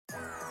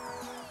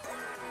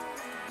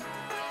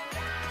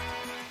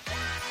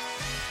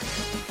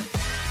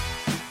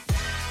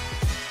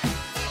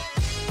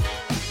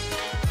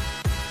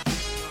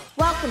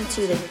welcome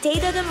to the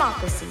Data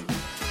Democracy.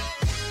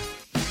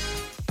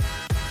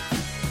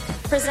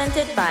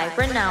 Presented by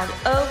renowned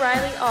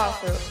O'Reilly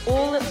author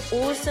Ole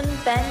Olsen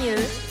Banyu.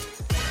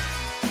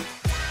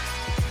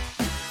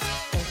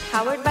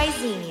 Empowered by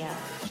Xenia.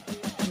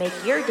 Make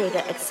your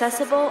data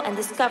accessible and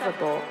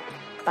discoverable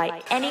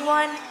by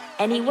anyone,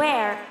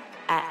 anywhere,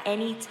 at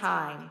any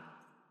time.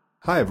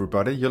 Hi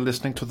everybody, you're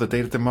listening to The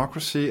Data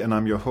Democracy and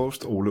I'm your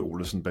host Ole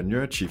Olsen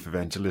Banyu, Chief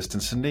Evangelist in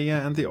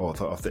Xenia and the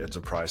author of the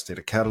Enterprise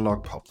Data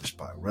Catalog published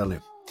by O'Reilly.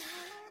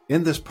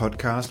 In this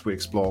podcast we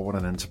explore what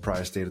an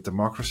enterprise data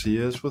democracy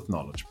is with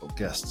knowledgeable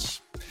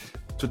guests.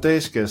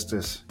 Today's guest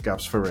is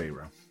Gabs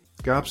Ferreira.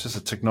 Gabs is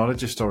a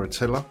technology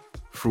storyteller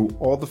through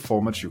all the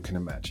formats you can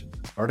imagine.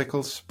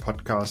 Articles,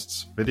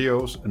 podcasts,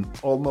 videos and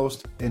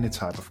almost any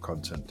type of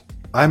content.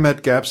 I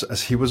met Gabs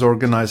as he was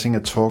organizing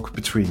a talk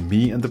between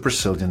me and the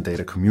Brazilian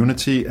data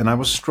community, and I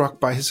was struck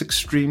by his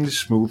extremely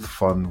smooth,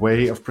 fun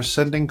way of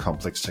presenting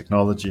complex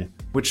technology,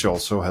 which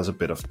also has a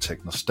bit of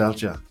tech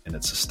nostalgia in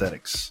its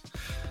aesthetics.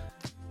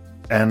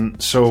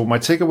 And so my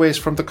takeaways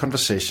from the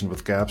conversation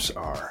with Gabs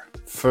are: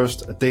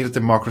 first, a data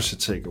democracy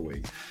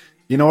takeaway.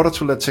 In order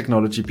to let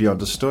technology be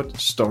understood,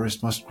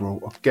 stories must grow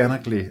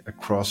organically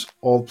across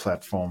all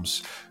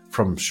platforms,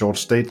 from short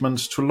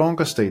statements to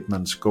longer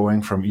statements, going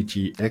from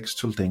e.g. X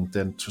to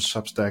LinkedIn to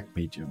Substack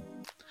Medium.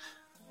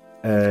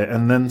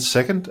 And then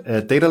second,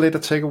 a data later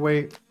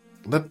takeaway.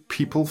 Let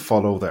people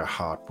follow their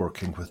heart.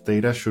 Working with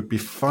data should be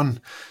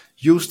fun.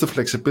 Use the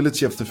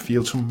flexibility of the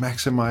field to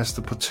maximize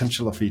the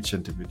potential of each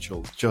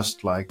individual,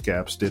 just like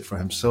Gabs did for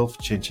himself,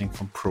 changing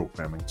from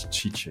programming to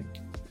teaching.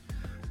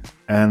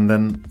 And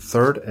then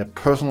third, a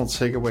personal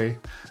takeaway.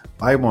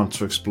 I want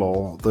to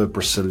explore the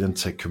Brazilian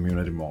tech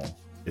community more.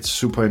 It's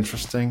super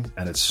interesting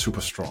and it's super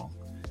strong.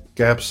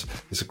 Gabs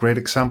is a great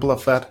example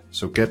of that,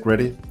 so get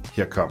ready.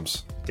 Here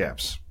comes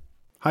Gabs.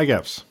 Hi,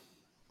 Gabs.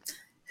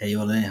 Hey,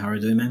 Ole. How are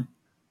you doing, man?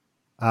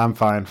 I'm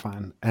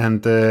fine.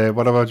 And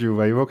what about you?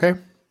 Are you okay?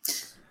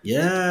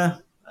 Yeah,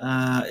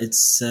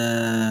 it's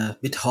a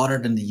bit hotter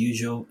than the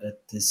usual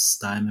at this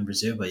time in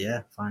Brazil, but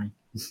yeah, fine.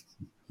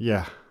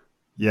 Yeah,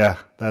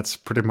 that's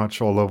pretty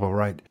much all over,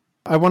 right?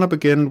 I want to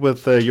begin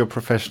with your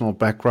professional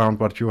background,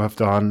 what you have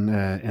done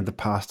in the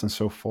past and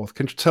so forth.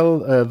 Can you tell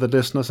the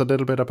listeners a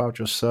little bit about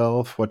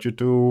yourself, what you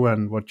do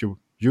and what you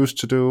used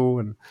to do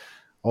and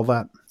all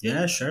that?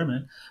 Yeah, sure,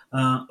 man.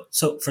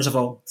 So first of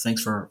all,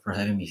 thanks for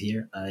having me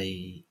here. I'm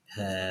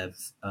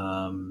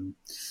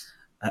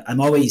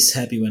always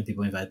happy when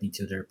people invite me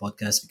to their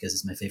podcast because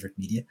it's my favorite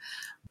media.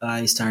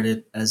 I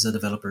started as a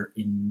developer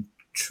in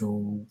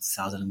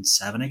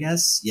 2007, I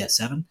guess. Yeah,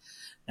 7.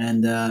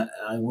 And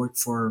I worked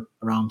for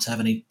around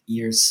 7-8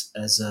 years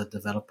as a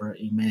developer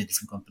in many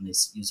different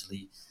companies,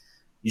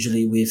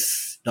 usually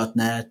with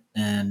 .NET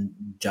and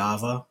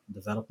Java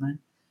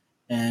development.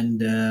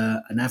 And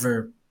I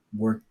never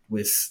worked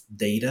with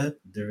data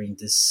during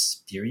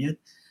this period.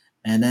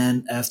 And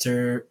then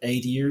after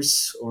 8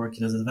 years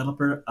working as a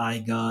developer, I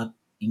got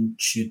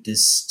into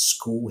this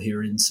school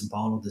here in São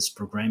Paulo, this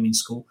programming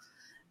school.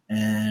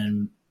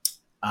 And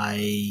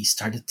I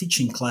started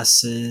teaching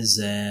classes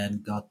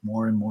and got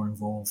more and more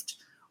involved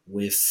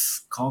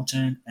with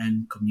content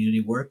and community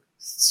work,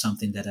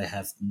 something that I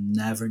have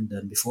never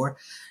done before.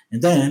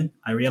 And then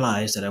I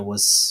realized that I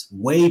was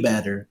way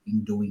better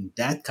in doing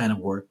that kind of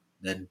work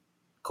than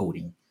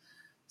coding.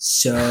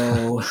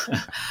 So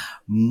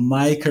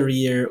my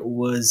career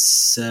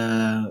was,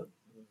 I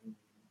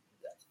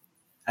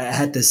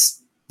had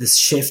this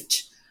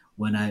shift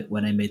when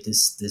I made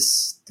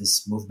this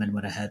movement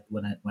when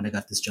I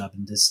got this job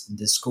in this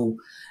school,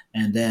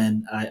 and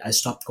then I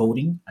stopped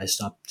coding. I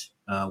stopped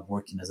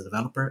working as a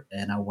developer,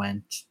 and I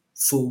went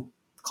full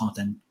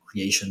content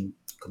creation,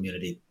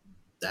 community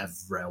dev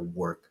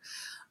work.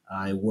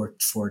 I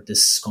worked for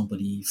this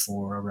company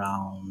for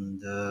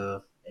around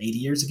 8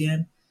 years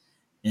again,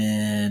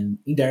 and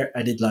in there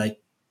I did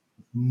like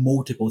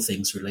multiple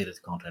things related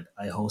to content.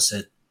 I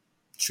hosted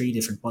 3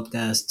 different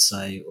podcasts.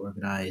 I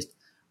organized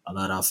a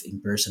lot of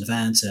in-person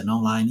events and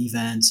online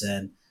events,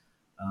 and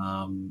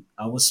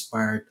I was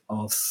part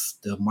of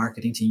the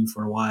marketing team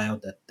for a while.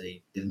 That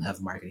they didn't have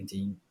a marketing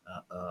team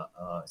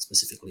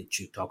specifically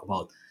to talk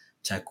about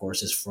tech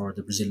courses for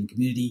the Brazilian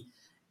community,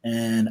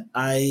 and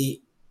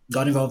I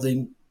got involved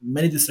in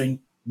many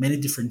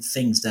different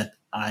things that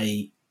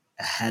I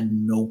had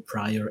no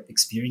prior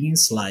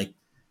experience, like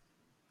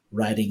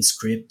writing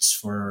scripts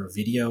for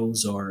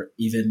videos or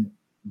even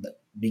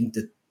being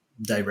the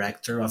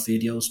director of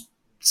videos,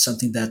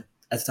 something that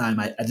at the time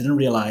I didn't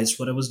realize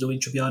what I was doing,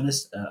 to be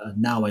honest.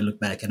 Now I look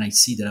back and I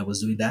see that I was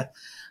doing that,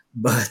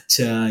 but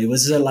it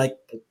was like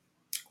a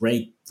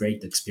great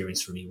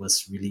experience for me. It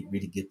was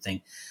really good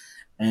thing.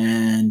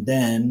 And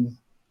then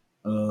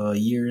a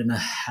year and a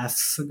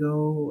half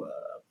ago,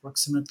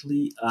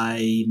 approximately,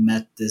 I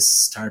met this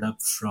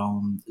startup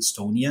from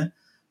Estonia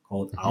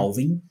called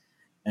Alvin.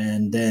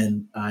 And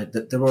then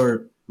there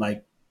were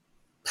like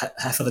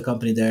half of the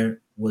company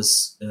there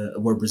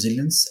were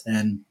Brazilians,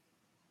 and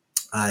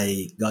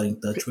I got in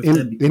touch with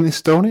them. In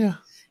Estonia?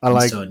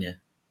 Estonia.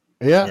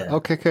 Yeah. Yeah,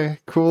 Okay. Okay.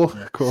 Cool.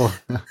 yeah. Cool.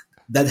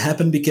 That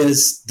happened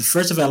because the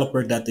first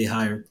developer that they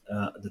hired,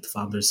 that the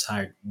founders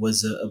hired,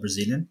 was a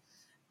Brazilian,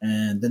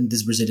 and then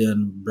this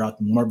Brazilian brought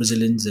more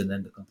Brazilians, and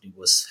then the company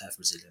was half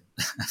Brazilian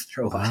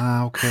after a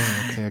while. Okay.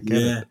 Okay. I get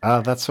it.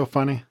 Yeah, That's so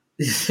funny.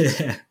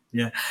 yeah,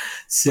 yeah.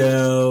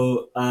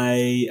 So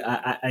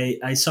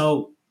I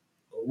saw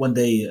one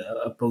day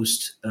a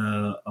post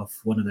of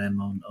one of them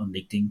on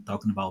LinkedIn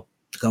talking about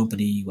the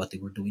company, what they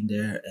were doing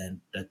there, and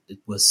that it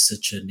was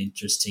such an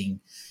interesting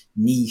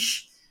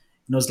niche.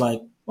 And I was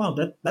like, wow,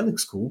 that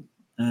looks cool.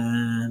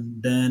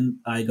 And then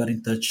I got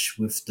in touch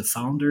with the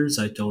founders.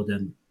 I told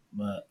them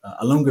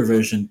a longer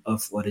version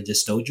of what I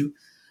just told you,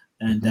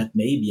 and Hmm. that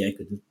maybe I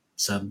could do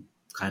some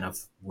kind of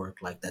work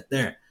like that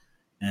there.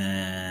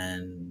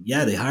 And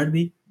yeah, they hired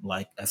me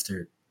like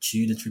after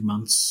 2 to 3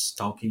 months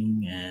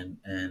talking and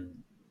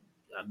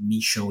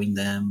me showing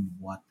them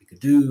what we could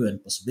do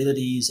and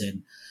possibilities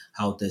and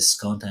how this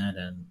content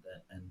and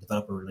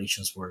developer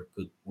relations work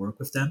could work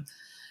with them.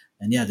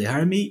 And yeah, they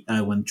hired me.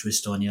 I went to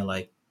Estonia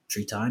like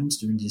 3 times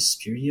during this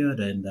period,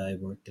 and I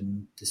worked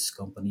in this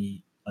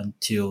company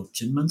until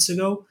 2 months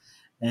ago.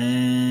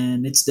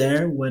 And it's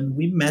there when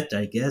we met,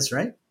 I guess,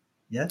 right?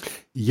 Yeah,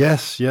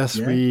 Yes. Yes.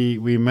 yeah,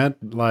 We met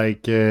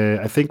like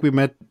I think we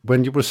met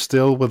when you were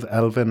still with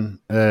Alvin,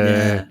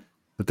 yeah.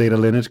 the data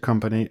lineage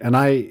company, and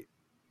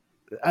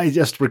I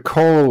just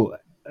recall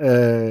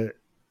uh,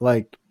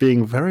 like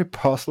being very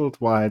puzzled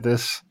why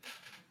this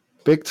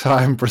big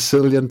time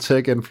Brazilian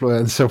tech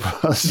influencer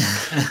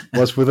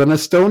was with an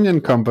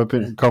Estonian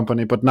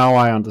company, but now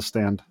I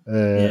understand a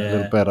little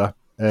Yeah, better.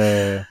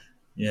 yeah,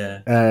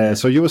 yeah.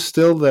 So you were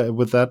still there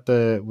with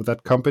that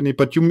company,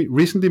 but you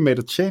recently made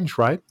a change,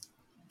 right?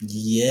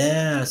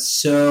 Yeah.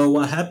 So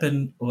what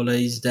happened, Ola,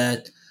 is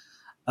that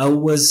I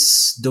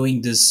was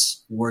doing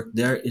this work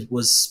there. It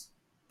was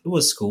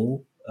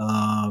cool.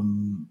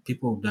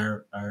 People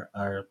there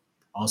are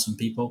awesome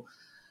people.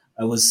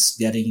 I was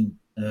getting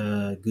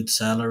a good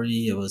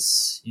salary. I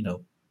was,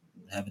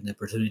 having the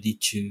opportunity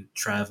to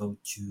travel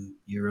to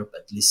Europe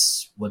at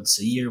least once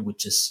a year,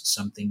 which is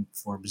something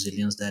for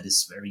Brazilians that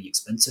is very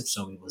expensive.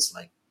 So it was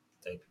like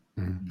a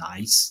Mhm.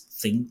 nice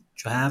thing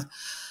to have.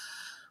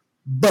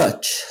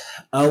 But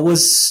I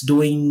was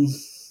doing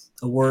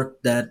a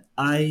work that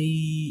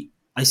I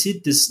see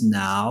this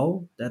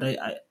now that I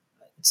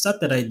it's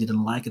not that I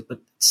didn't like it, but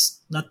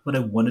it's not what I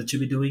wanted to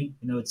be doing.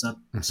 It's not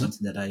Mhm.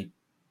 something that I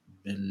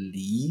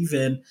believe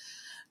in.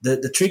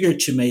 The trigger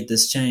to make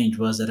this change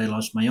was that I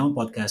launched my own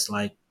podcast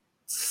like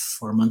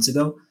 4 months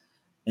ago,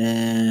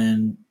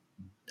 and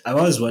I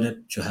always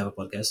wanted to have a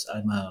podcast.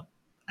 I'm a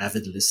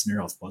avid listener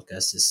of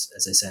podcasts.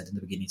 As I said in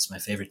the beginning, it's my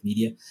favorite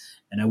media,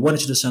 and I wanted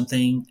to do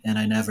something, and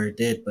I never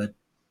did. But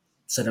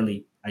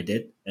suddenly I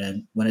did,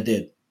 and when I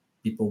did,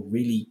 people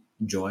really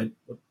enjoyed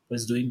what I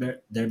was doing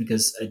there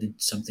because I did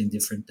something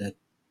different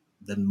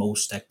than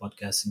most tech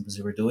podcasts in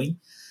Brazil were doing.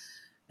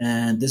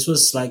 And this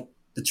was like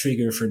the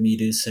trigger for me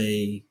to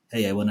say,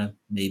 hey, I want to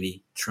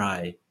maybe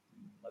try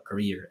a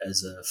career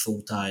as a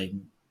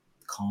full-time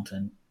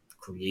content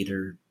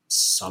creator,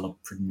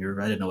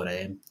 solopreneur. I don't know what I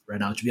am right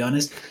now, to be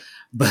honest.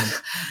 But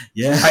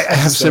yeah, I that's the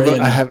have story.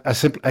 several.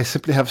 And I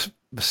simply have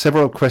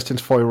several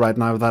questions for you right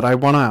now that I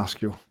want to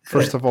ask you.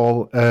 First of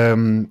all,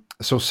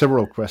 so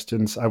several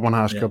questions. I want to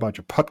ask you yeah. about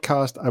your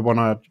podcast. I want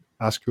to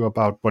ask you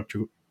about what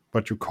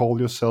you call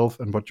yourself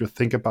and what you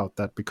think about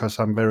that because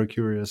I'm very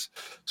curious.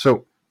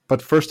 So,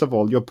 but first of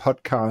all, your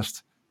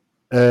podcast.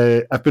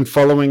 I've been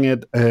following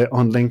it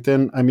on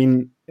LinkedIn. I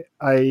mean,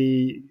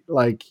 I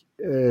like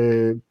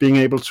being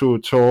able to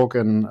talk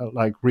and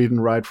like read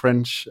and write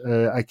French.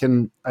 I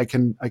can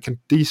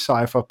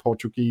decipher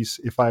Portuguese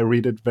if I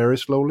read it very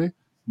slowly.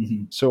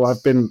 Mhm. So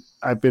I've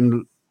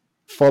been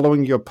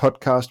following your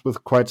podcast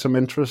with quite some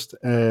interest,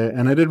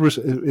 and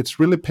it's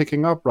really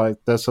picking up. Right,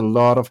 there's a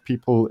lot of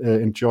people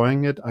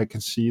enjoying it. I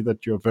can see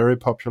that you're very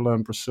popular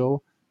in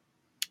Brazil.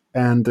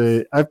 And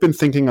I've been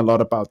thinking a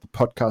lot about the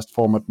podcast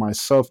format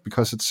myself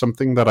because it's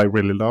something that I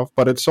really love,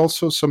 but it's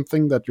also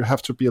something that you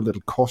have to be a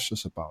little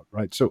cautious about,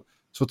 right? So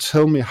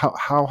tell me,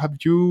 how have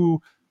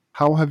you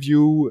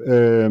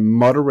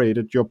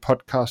moderated your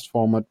podcast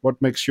format? What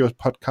makes your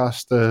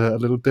podcast a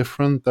little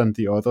different than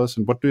the others,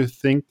 and what do you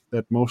think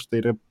that most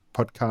data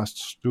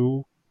podcasts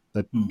do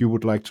that Hmm. you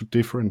would like to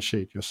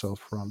differentiate yourself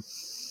from?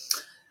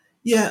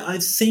 Yeah, I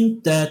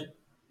think that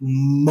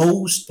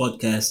most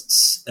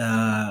podcasts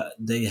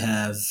they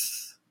have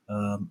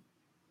um,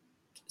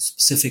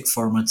 specific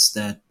formats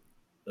that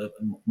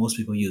most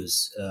people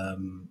use.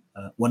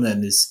 One of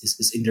them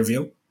is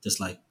interview, just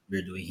like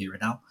we're doing here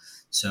right now. Hmm.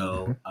 So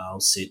I'll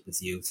sit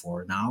with you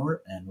for an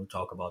hour and we'll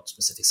talk about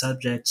specific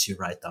subjects. You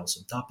write down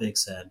some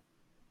topics, and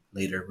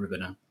later we're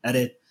gonna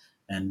edit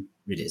and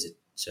release it.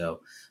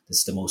 So this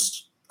is the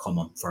most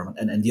common format.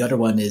 And the other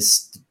one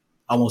is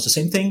almost the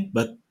same thing,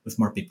 but with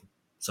more people.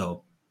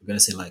 So we're gonna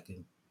say like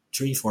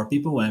 3, 4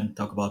 people and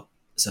talk about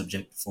a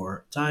subject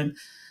for time.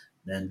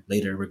 Then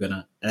later we're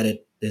gonna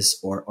edit this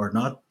or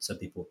not. Some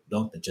people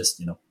don't; they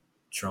just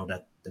throw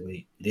that the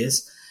way it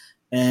is.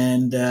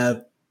 And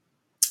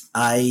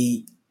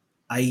I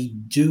I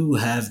do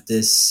have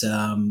this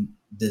American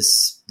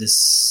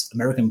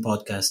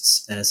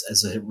podcasts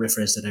as a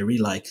reference that I really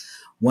like.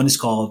 One is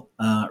called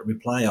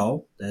Reply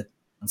All, that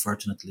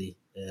unfortunately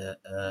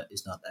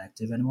is not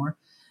active anymore,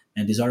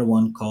 and this other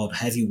one called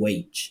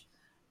Heavyweight,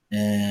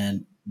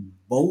 and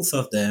both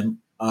of them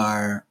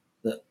are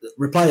the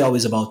Reply All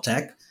is about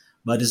tech,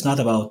 but it's not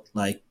about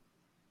like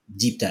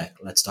deep tech.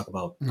 Let's talk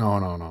about No.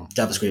 I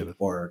get JavaScript it.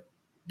 or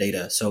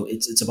data. So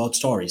it's about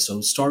stories.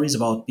 So stories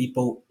about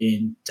people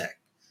in tech,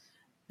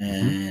 Hmm.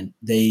 and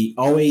they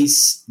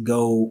always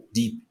go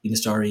deep in the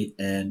story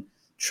and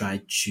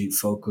try to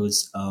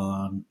focus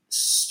on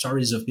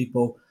stories of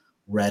people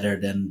rather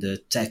than the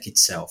tech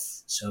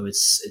itself. So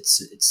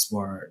it's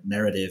more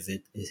narrative.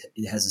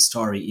 It has a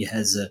story. It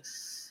has a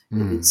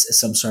Mm. it's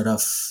some sort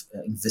of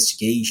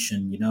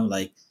investigation.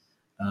 Like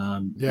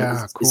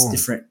Yeah, it's cool.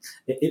 different.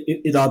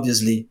 It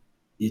obviously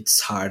it's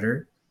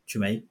harder to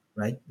make,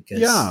 right? Because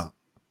Yeah,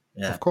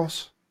 yeah, of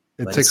course.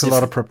 It but it's takes a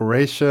lot of different.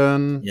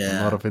 preparation, a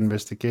lot Yeah, of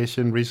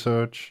investigation,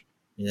 research.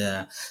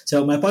 yeah.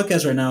 So my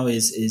podcast right now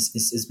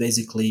is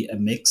basically a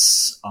mix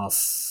of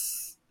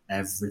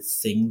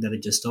everything that I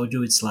just told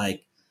you. It's like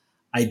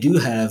I do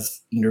have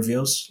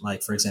interviews.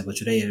 Like for example,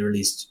 today I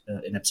released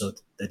an episode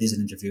that is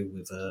an interview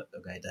with a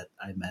guy that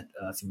I met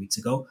a few weeks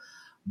ago.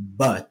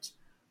 But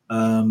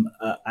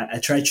I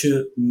try to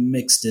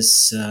mix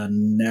this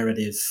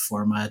narrative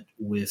format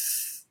with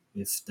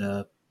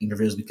the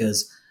interviews because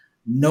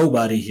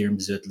nobody here in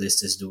Brazil at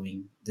least is doing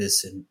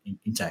this in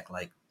tech.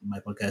 Like my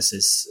podcast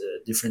is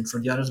different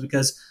from the others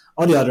because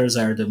all the others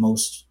are the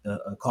most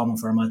common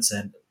formats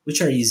and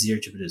which are easier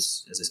to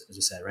produce, as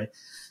you said, right?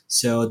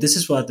 So this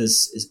is what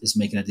is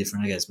making it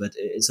different, I guess. But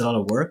it's a lot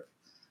of work.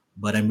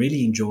 But I'm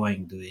really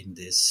enjoying doing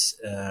this.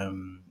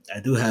 I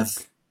do have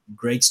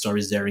great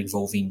stories there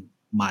involving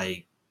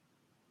my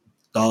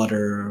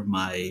daughter,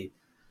 my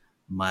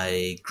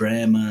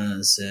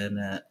grandmas,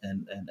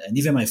 and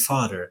even my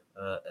father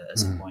at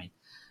some Mm. point.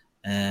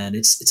 And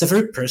it's a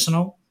very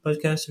personal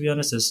podcast, to be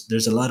honest.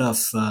 There's a lot of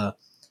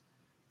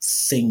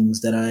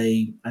things that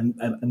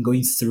I'm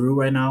going through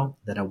right now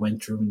that I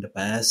went through in the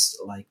past,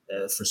 like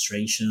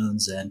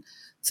frustrations and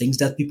things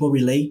that people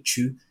relate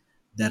to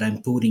that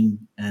I'm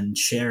putting and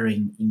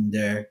sharing in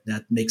there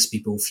that makes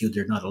people feel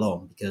they're not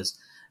alone. Because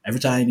every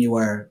time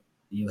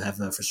you have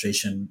a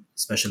frustration,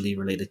 especially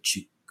related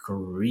to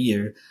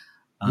career,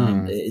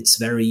 Mm. it's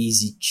very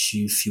easy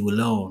to feel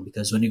alone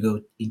because when you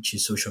go into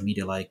social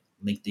media like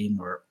LinkedIn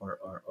or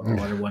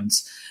other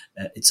ones,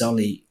 it's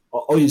only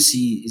all you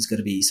see is going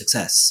to be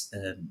success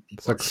and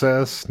people are sharing.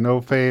 Success,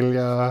 no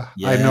failure.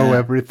 I know Yeah,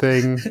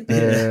 everything.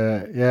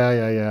 yeah,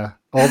 Yeah.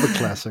 All the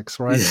classics,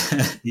 right?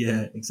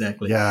 yeah,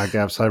 exactly. Yeah,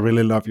 Gabs, I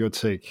really love your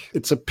take.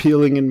 It's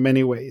appealing in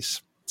many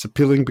ways. It's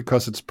appealing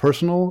because it's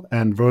personal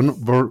and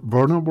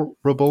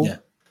vulnerable. Yeah,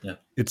 yeah,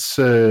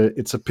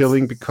 It's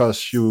appealing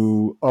because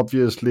you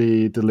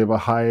obviously deliver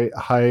high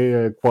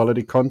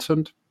quality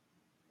content.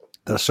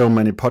 There's so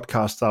many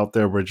podcasts out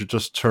there where you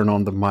just turn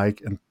on the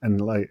mic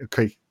and like,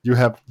 okay, you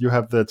have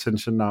the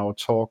attention now,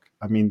 talk.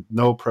 I mean,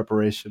 no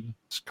preparation.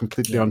 It's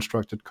completely yeah,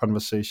 unstructured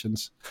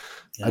conversations.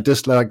 I yeah,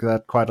 dislike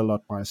that quite a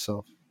lot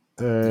myself.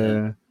 yeah,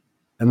 uh,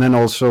 and then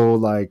also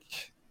like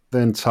the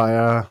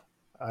entire,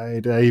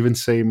 I even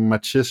say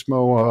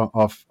machismo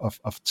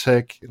of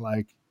tech,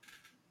 like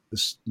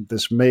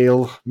this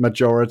male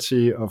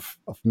majority of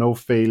no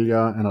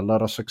failure and a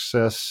lot of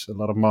success, a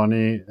lot of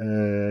money.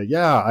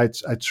 Yeah,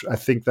 I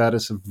think that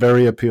is a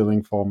very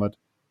appealing format.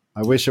 I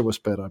yeah. wish it was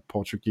better at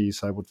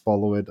Portuguese. I would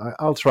follow it.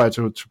 I'll try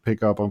to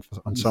pick up on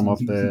some of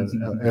the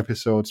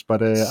episodes,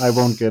 but I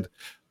won't get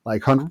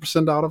like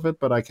 100% out of it.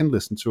 But I can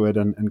listen to it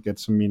and get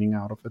some meaning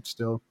out of it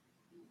still.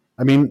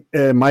 I mean,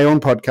 my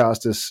own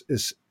podcast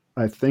is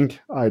I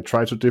think I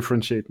try to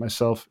differentiate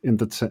myself in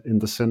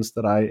the sense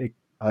that I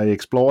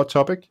explore a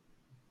topic,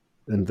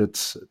 and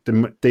it's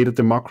data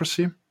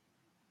democracy.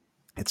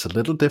 It's a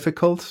little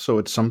difficult, so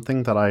it's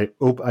something that I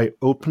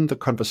open the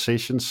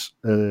conversations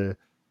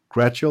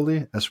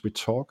gradually as we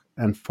talk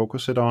and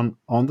focus it on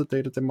the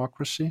data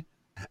democracy.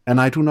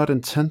 And I do not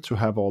intend to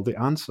have all the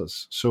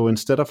answers. So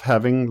instead of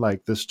having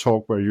like this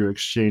talk where you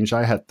exchange,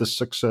 I had this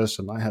success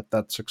and I had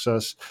that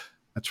success,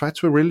 I try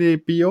to really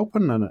be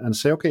open and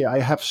say, okay, I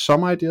have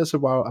some ideas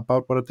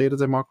about what a data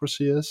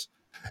democracy is.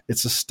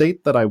 It's a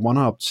state that I want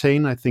to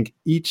obtain. I think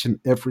each and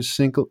every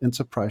single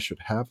enterprise should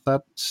have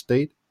that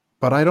state,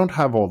 but I don't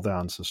have all the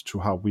answers to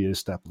how we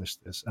establish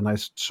this, and I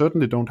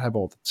certainly don't have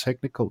all the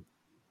technical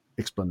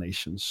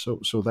explanations.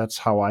 So that's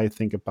how I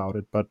think about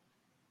it. But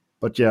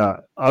yeah,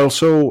 I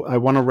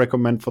want to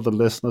recommend for the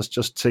listeners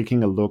just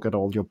taking a look at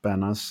all your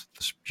banners,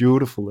 these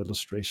beautiful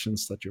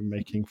illustrations that you're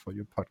making for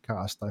your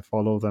podcast. I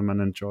follow them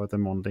and enjoy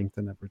them on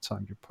LinkedIn every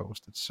time you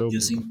post. It's so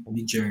Using beautiful.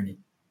 Mid Journey.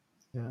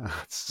 Yeah,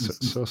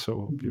 it's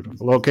so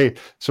beautiful. Okay,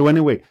 so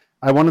anyway,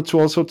 I wanted to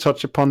also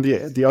touch upon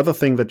the other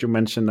thing that you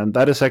mentioned, and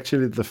that is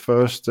actually the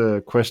first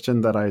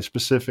question that I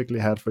specifically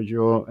had for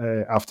you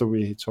after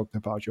we talked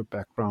about your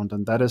background,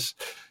 and that is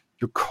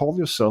you call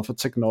yourself a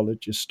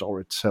technology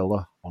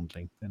storyteller on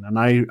LinkedIn, and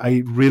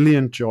I really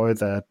enjoy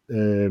that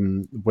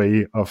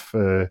way of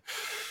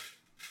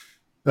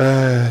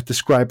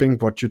describing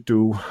what you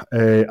do.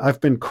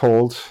 I've been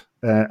called,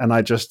 and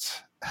I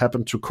just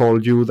happen to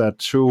call you that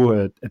too,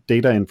 a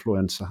data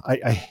influencer.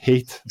 I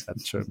hate that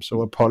term,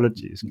 so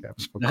apologies,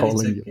 Gabs, for No, it's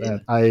calling you okay,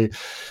 that. man.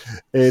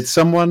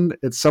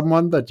 It's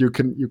someone that you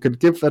can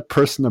give that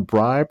person a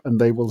bribe, and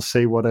they will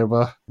say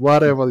whatever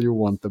you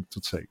want them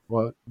to take.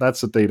 Well,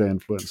 that's a data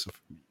influencer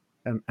for me,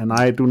 and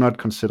I do not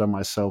consider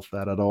myself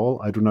that at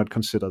all. I do not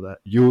consider that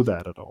you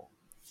that at all.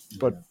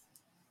 But Yeah.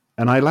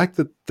 and I like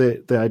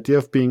the idea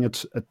of being a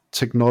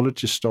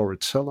technology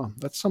storyteller.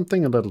 That's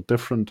something a little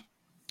different.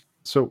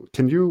 So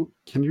can you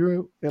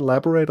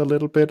elaborate a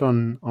little bit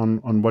on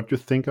what you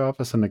think of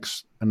as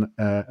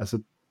as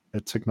a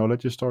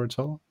technology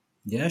storyteller?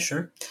 Yeah,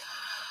 sure.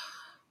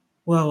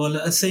 Well,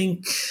 I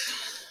think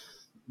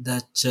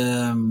that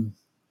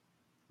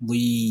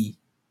we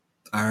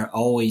are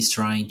always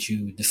trying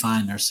to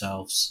define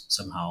ourselves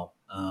somehow.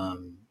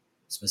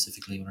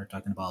 Specifically, when we're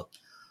talking about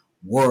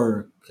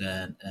work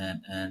and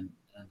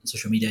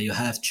social media, you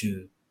have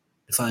to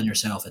define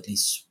yourself at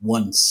least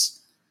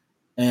once.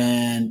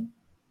 And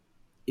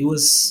it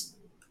was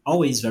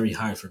always very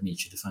hard for me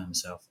to define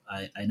myself.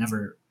 I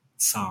never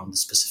found a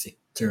specific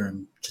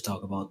term to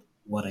talk about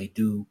what I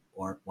do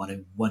or what I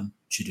want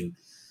to do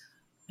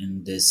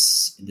in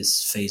this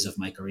phase of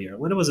my career.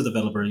 When I was a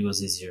developer, it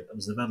was easier. I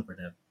was a developer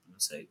then. I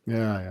would say,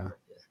 Yeah, yeah.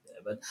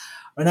 yeah. But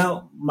right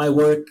now, my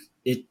work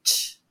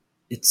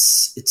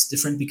it's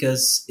different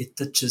because it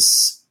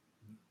touches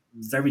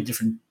very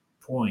different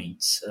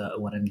points.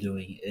 What I'm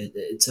doing,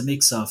 it's a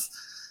mix of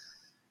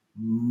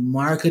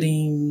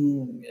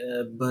marketing,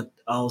 but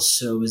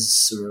also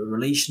is a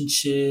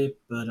relationship,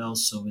 but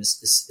also is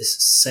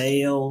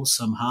sale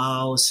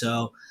somehow.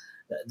 So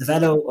the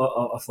value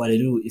of what I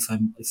do, if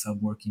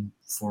I'm working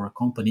for a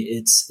company,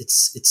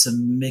 it's a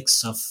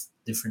mix of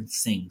different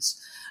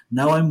things.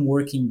 Now I'm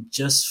working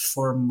just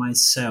for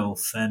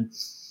myself, and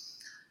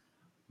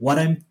what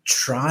I'm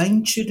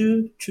trying to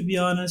do, to be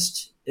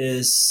honest,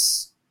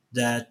 is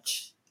that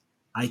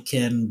I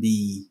can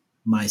be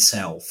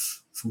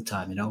myself full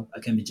time. I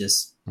can be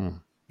just Hmm.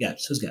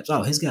 Gabs. Who's Gabs?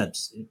 Oh, he's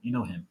Gabs. You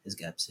know him. He's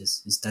Gabs.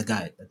 He's that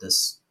guy that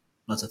does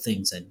lots of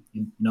things, and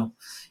you know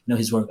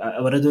his work.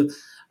 What I do,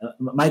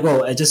 my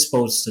goal. I just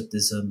posted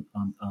this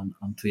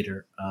on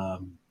Twitter a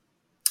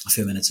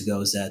few minutes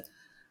ago. Is that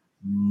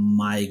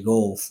my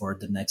goal for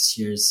the next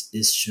years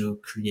is to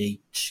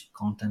create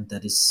content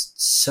that is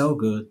so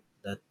good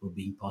that will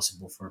be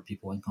impossible for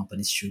people and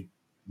companies to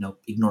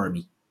ignore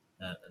me,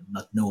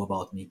 not know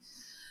about me.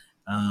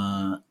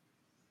 Uh,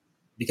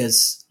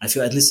 because I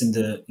feel, at least in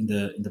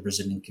the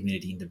Brazilian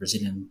community, in the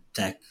Brazilian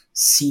tech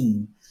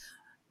scene,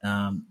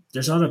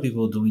 there's a lot of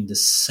people doing the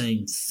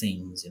same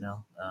things,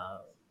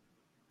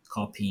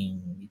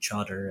 copying each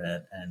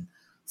other and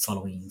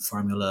following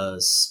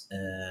formulas,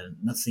 and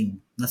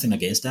nothing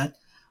against that,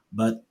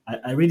 but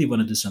I really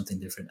want to do something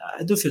different.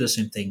 I do feel the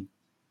same thing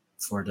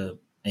for the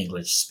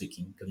English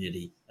speaking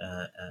community,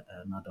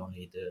 not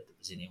only the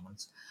Brazilian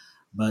ones.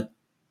 But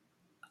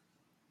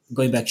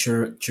going back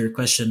to your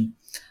question,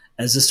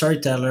 as a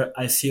storyteller,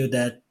 I feel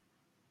that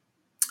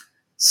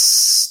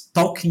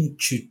talking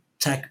to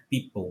tech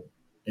people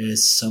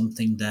is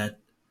something that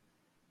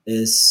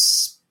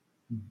is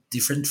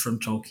different from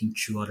talking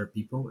to other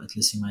people, at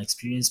least in my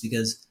experience,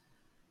 because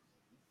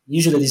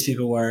usually these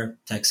people are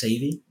tech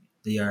savvy,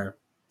 they are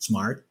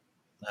smart,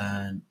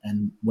 and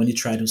when you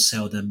try to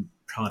sell them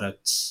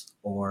products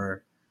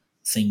or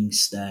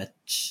things that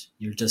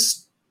you're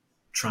just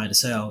trying to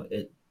sell,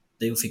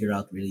 they will figure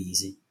out really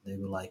easy. They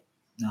will like,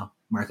 no,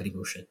 marketing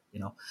bullshit.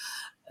 Hmm.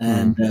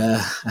 And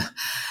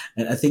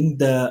and I think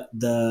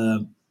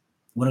the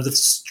one of the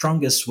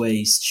strongest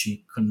ways to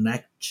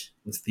connect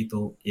with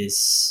people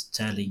is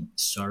telling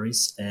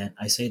stories. And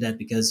I say that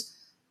because,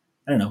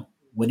 I don't know,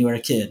 when you are a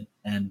kid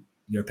and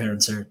your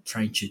parents are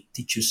trying to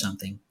teach you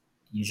something,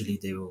 usually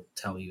they will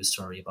tell you a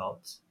story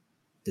about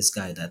this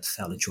guy that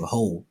fell into a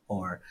hole,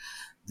 or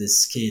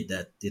this kid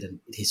that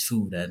didn't eat his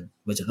food and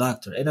went to the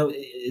doctor.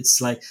 It's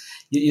like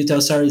you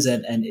tell stories,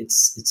 and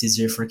it's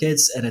easier for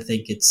kids, and I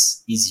think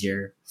it's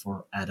easier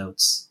for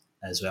adults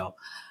as well.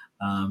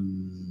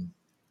 Um,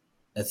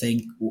 I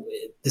think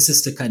this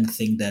is the kind of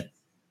thing that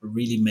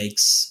really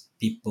makes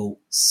people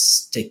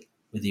stick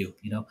with you.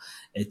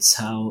 It's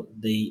how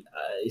they,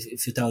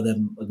 if you tell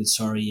them a good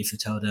story, if you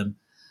tell them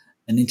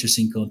an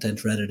interesting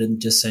content, rather than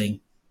just saying,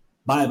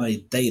 buy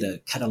my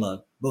data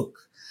catalog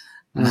book.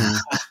 Hmm.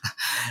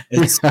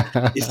 It's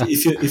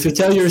if you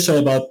tell your story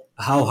about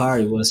how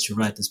hard it was to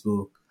write this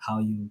book, how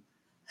you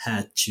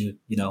had to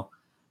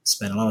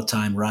spend a lot of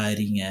time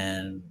writing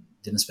and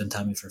didn't spend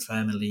time with your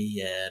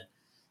family, and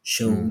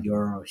show Hmm.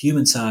 your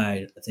human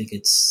side, I think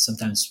it's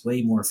sometimes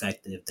way more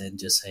effective than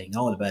just saying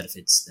all the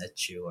benefits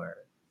that you are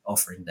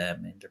offering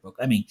them in their book.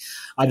 I mean,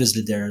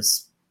 obviously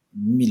there's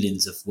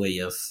millions of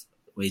ways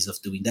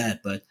of doing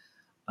that, but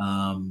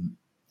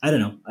I don't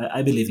know.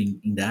 I believe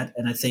in that,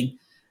 and I think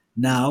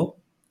now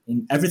in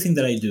everything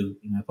that I do,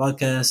 in my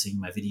podcast, in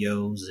my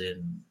videos, in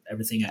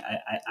everything,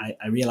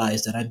 I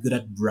realize that I'm good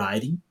at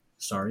writing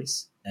stories.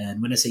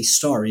 And when I say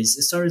stories,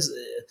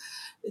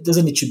 it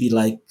doesn't need to be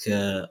like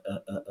a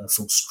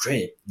full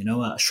script.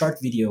 A short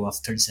video of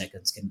 30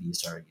 seconds can be a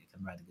story. You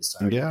can write a good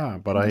story. Yeah,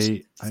 but Almost.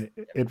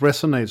 it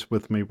resonates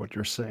with me what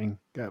you're saying,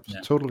 Gabs.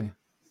 Yeah, Totally.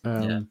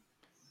 yeah,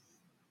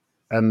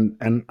 Um,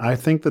 and I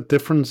think the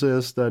difference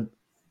is that,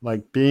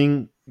 like,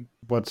 being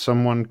what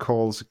someone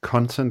calls a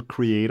content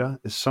creator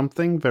is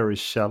something very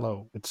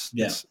shallow.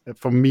 yeah, It's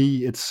for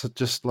me, it's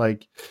just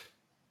like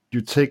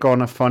you take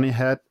on a funny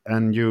hat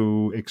and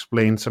you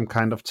explain some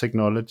kind of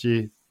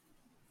technology,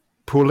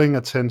 pulling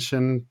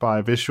attention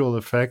by visual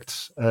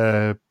effects,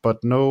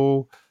 but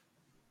no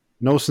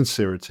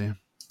sincerity.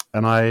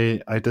 And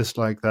I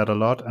dislike that a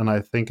lot, and I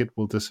think it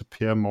will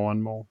disappear more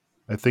and more.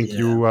 I think yeah,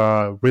 you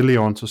are really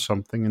onto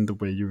something in the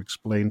way you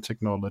explain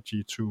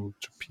technology to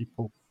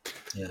people.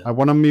 yeah, I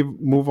want to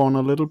move on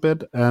a little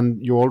bit,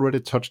 and you already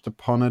touched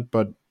upon it,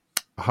 but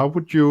how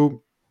would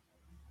you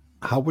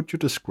how would you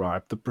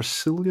describe the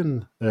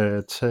Brazilian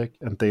tech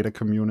and data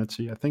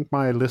community? I think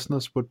my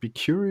listeners would be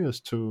curious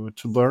to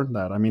learn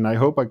that. I mean, I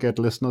hope I get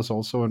listeners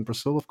also in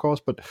Brazil, of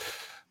course, but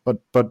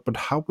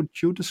how would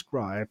you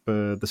describe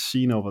the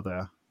scene over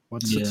there?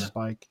 What's it yeah.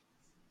 like?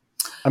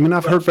 I mean,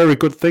 I've Well, heard very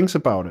good things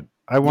about it.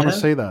 I want to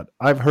yeah, say that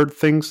I've heard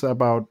things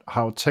about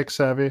how tech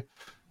savvy,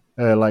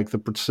 like the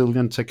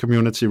Brazilian tech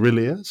community,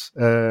 really is.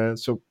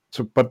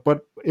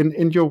 But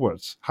in your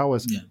words, how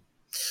is it? yeah.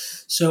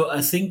 So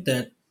I think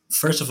that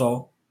first of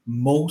all,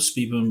 most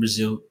people in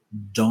Brazil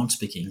don't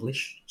speak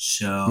English. Hmm.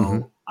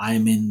 So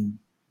I'm in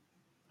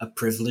a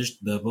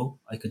privileged bubble,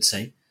 I could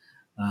say.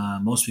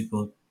 Most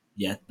people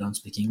yet don't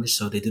speak English,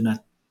 so they do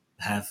not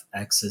have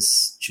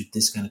access to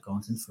this kind of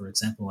content, for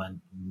example, and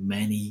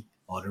many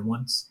other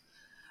ones.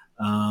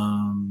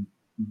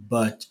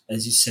 But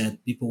as you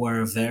said, people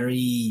are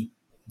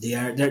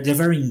they're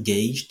very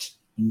engaged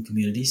in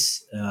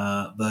communities.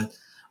 But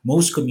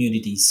most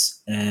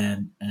communities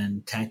and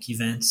tech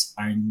events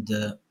are in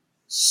the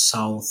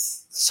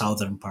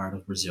southern part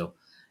of Brazil,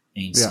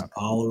 in Yeah. São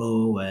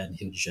Paulo and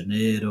Rio de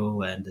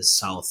Janeiro and the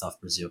south of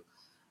Brazil.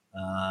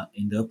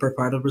 In the upper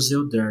part of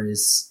Brazil, there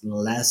is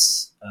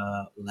less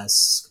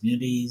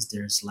communities.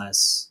 There's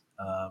less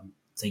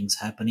things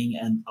happening,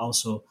 and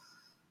also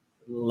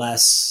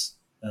less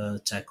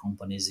tech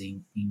companies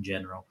in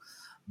general.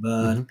 Hmm.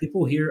 But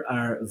people here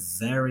are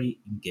very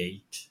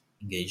engaged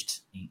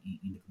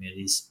in the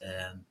communities,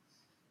 and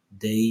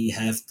they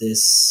have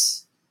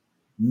this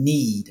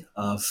need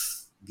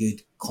of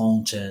good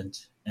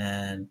content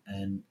and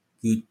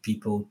good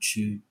people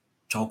to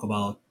talk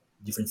about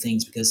different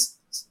things, because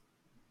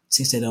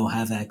since they don't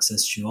have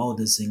access to all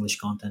this English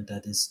content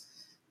that is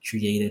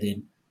created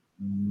in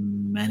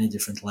many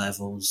different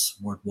levels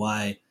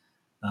worldwide,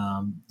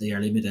 they are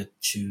limited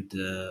to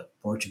the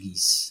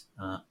Portuguese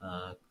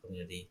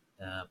community,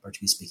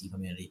 Portuguese speaking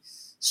community.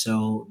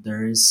 So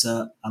there is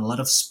a lot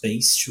of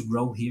space to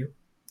grow here,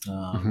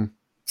 Hmm.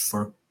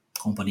 for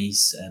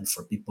companies and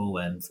for people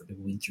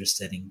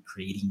interested in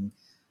creating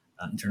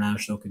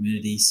international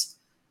communities.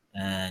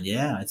 And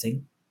yeah, I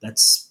think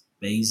that's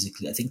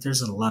basically. I think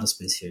there's a lot of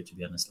space here, to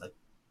be honest. Like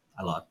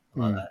a lot, a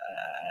lot. Mm.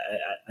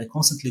 I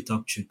constantly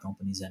talk to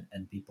companies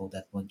and people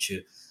that want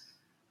to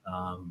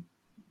um,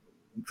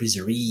 increase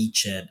the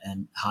reach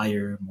and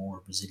hire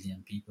more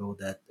Brazilian people.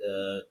 That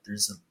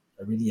there's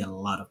really a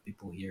lot of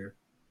people here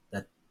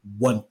that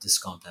want this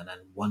content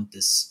and want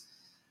this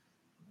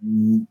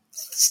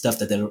stuff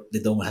that they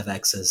don't have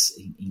access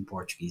in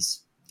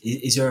Portuguese.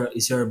 Is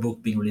your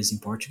book being released in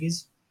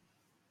Portuguese?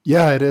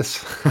 Yeah, it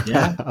is.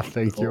 Yeah,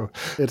 Thank you. cool.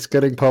 It's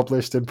getting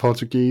published in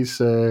Portuguese.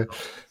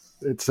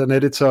 It's an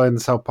editor in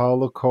Sao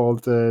Paulo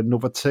called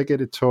Novatec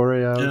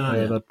Editorial Yeah,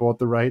 yeah, that bought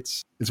the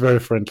rights. It's very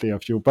friendly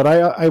of you, but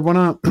I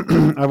wanna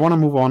I wanna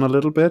move on a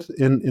little bit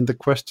in the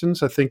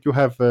questions. I think you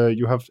have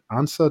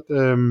answered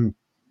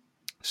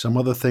some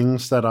of the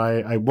things that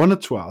I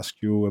wanted to ask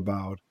you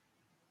about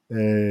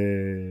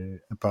the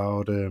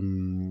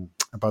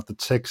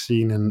tech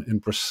scene in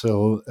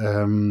Brazil.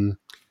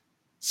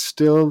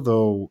 Still,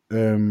 though,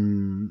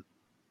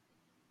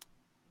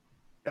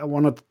 I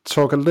want to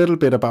talk a little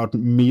bit about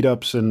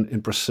meetups in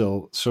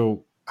Brazil.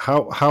 So,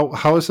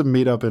 how is a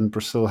meetup in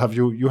Brazil?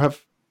 You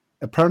have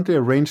apparently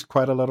arranged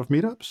quite a lot of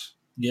meetups.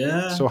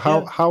 yeah, So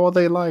yeah. how are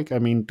they like? I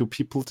mean, do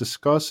people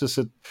discuss? Is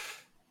it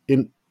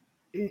in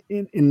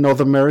in North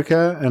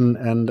America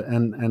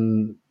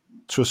and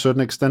to a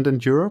certain extent in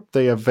Europe?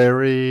 They are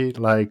very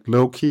like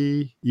low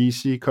key,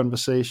 easy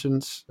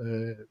conversations.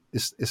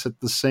 Is it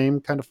the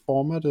same kind of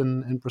format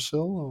in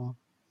Brazil? Or?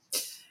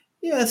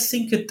 Yeah, I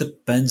think it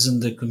depends on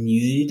the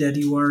community that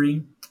you are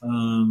in.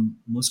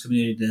 Most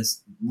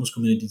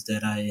communities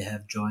that I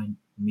have joined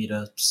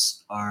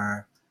meetups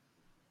are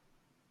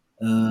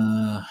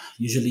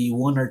usually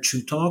one or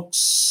two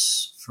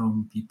talks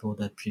from people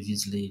that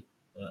previously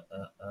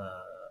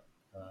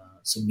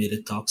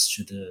submitted talks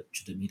to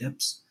the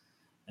meetups,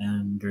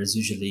 and there's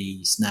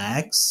usually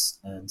snacks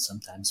and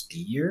sometimes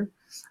beer.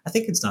 I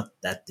think it's not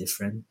that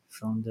different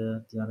from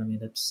the other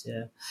meetups.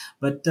 Yeah,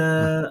 but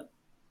Mm.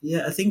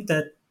 yeah, I think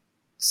that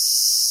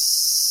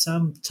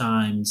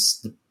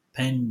sometimes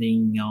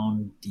depending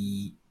on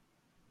the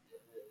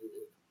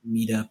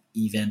meetup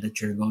event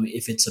that you're going,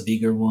 if it's a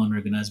bigger one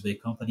organized by a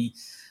company,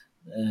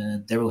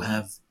 they will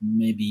have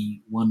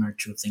maybe one or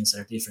two things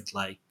that are different.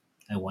 Like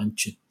I went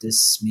to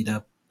this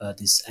meetup,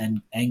 this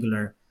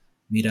Angular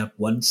meetup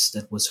once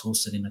that was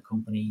hosted in a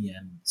company,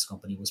 and this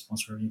company was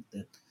sponsoring it.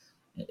 That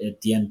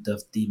at the end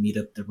of the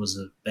meetup, there was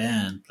a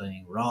band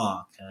playing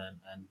rock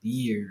and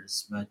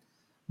beers. But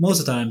most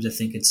of the times, I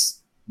think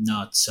it's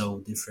not so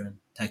different.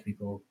 Tech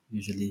people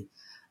usually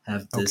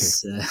have Okay.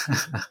 this,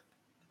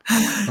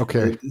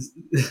 Okay. this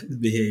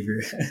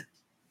behavior.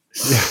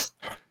 Yeah.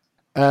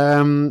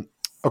 Um.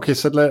 Okay.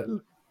 So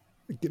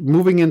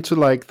moving into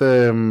like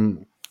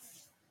the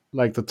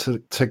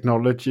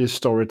technology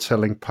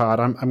storytelling part,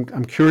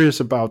 I'm curious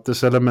about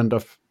this element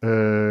of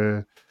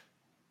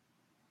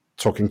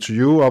talking to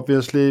you,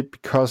 obviously,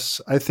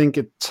 because I think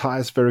it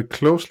ties very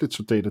closely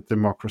to data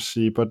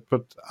democracy. But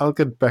I'll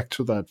get back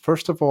to that.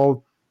 First of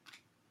all,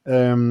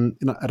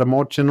 at a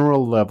more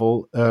general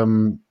level,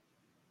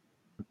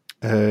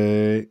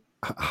 uh,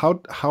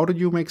 how do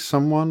you make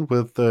someone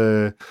with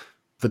the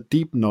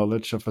deep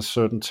knowledge of a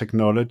certain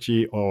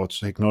technology or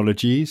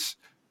technologies?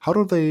 How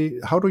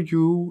do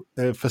you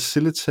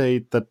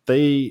facilitate that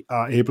they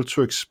are able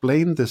to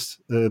explain this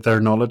their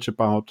knowledge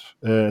about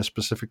a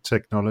specific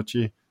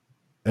technology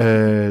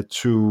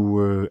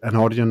to an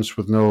audience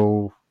with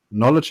no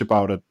knowledge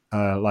about it?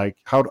 Like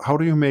how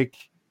do you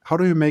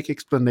make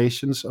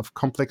explanations of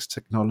complex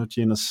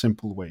technology in a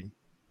simple way?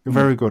 You're Hmm.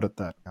 very good at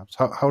that, Gabs.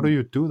 How do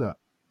you do that?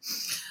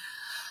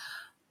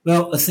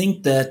 Well, I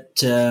think that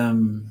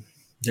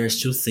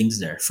there's two things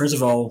there. First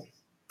of all,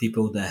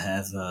 people that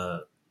have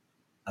a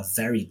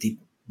very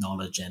deep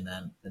knowledge and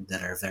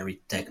that are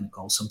very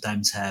technical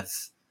sometimes have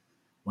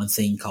one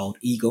thing called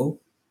ego,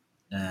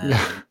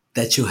 Yeah.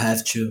 that you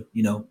have to,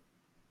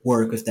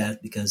 work with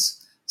that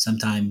because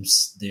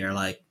sometimes they're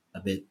like a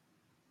bit,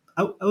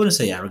 I wouldn't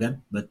say arrogant,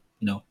 but,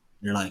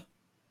 they're like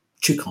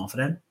too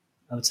confident,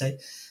 I would say.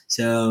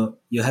 So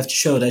you have to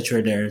show that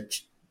you're there,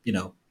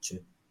 to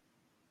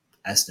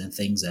ask them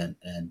things and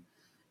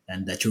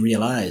that you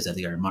realize that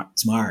they are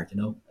smart,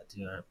 that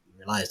you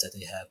realize that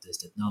they have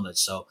this knowledge.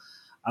 So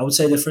I would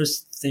say the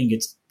first thing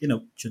is,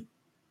 to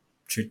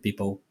treat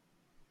people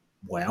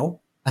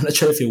well. I'm not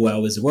sure if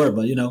well is the word,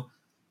 but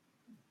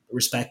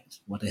respect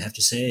what they have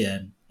to say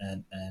and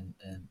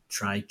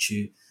try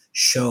to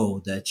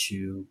show that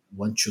you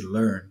want to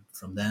learn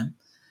from them.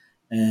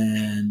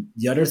 And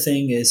the other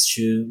thing is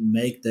to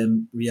make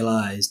them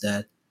realize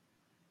that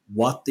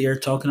what they're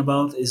talking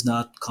about is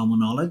not common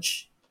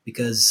knowledge,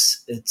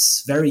 because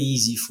it's very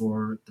easy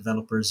for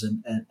developers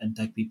and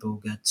tech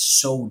people get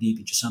so deep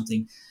into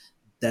something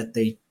that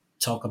they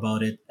talk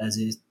about it as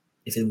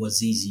if it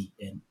was easy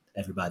and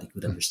everybody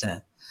could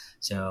understand.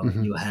 So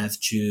Hmm. you have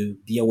to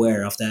be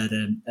aware of that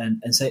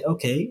and say,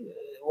 okay,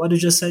 what you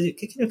just said,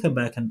 can you come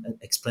back and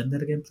explain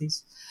that again,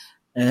 please?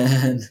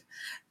 And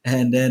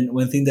and then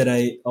one thing that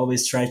I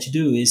always try to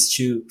do is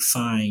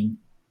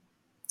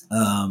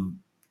um,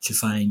 to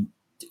find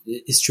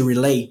to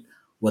relate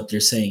what they're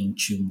saying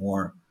to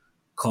more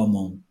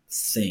common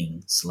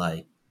things,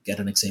 like get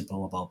an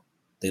example about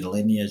data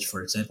lineage,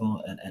 for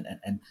example,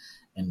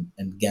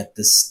 and get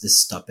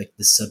this topic,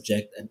 this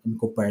subject, and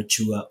compare it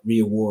to a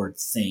real world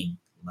thing,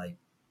 like,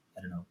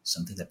 I don't know,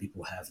 something that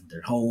people have in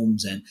their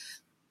homes. And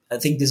I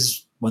think this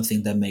is one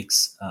thing that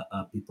makes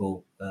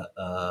people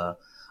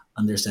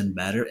understand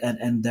better.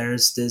 And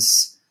there's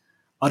this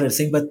other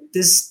thing, but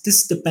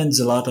this depends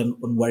a lot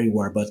on where you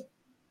are. But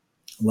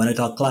when I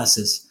taught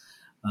classes,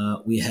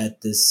 we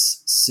had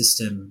this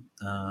system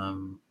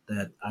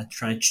that I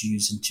try to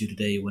use into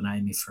today when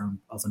I'm in front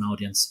of an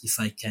audience, if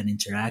I can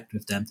interact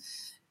with them,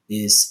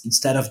 is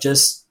instead of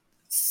just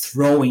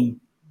throwing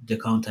the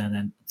content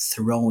and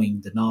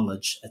throwing the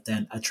knowledge at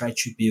them, I try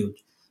to build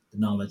the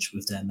knowledge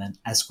with them and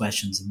ask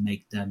questions and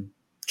make them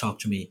talk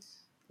to me.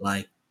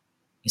 Like,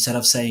 instead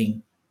of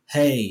saying,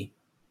 hey,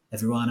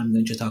 everyone, I'm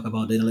going to talk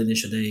about data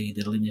lineage today.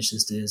 Data lineage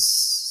is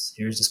this,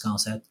 here's this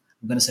concept.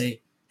 I'm going to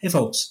say, hey,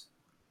 folks,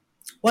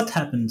 what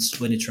happens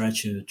when you try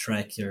to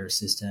track your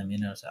system?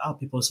 So,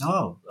 people say,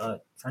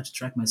 try to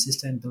track my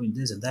system doing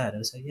this and that.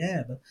 I say,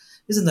 yeah, but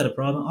isn't that a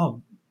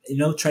problem?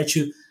 Try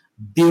to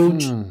build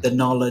Mm. the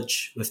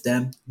knowledge with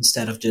them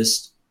instead of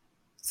just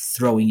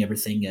throwing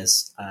everything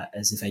as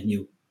if I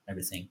knew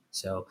everything.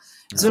 So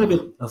it's a little Ah.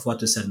 bit of what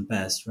we said in the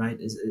past, right?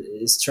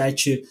 Is try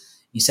to,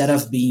 instead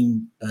of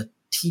being a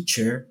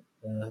teacher,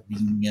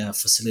 being a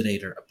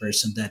facilitator, a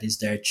person that is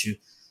there to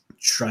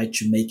try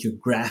to make you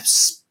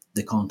grasp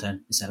the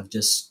content instead of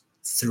just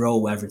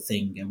throw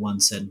everything at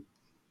once and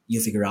you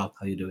figure out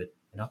how you do it.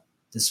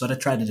 This is what I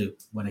try to do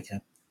when I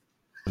can.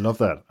 I love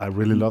that. I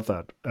really love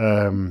that.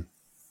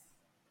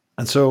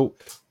 And so,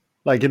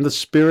 like in the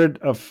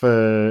spirit of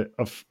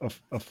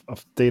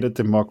data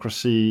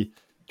democracy,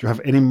 do you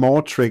have any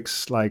more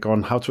tricks like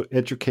on how to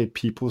educate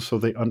people so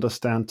they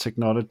understand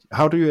technology?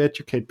 How do you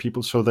educate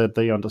people so that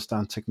they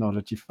understand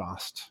technology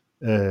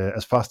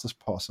as fast as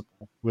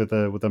possible with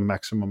a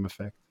maximum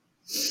effect?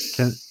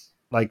 Can,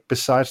 like,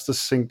 besides the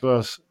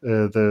singular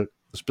the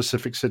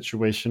specific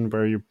situation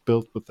where you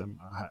build with them,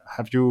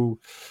 have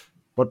you,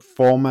 what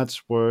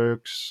formats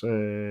works,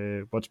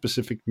 what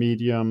specific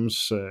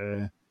mediums,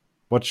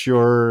 what's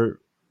your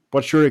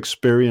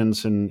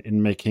experience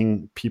in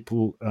making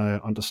people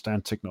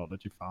understand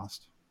technology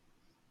fast?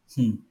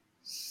 Hmm.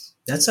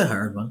 That's a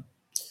hard one.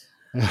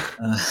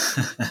 Uh,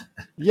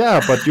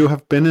 Yeah, but you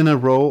have been in a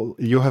role,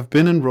 you have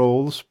been in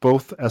roles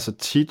both as a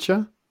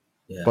teacher,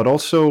 yeah. but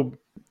also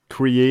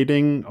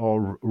creating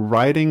or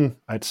writing.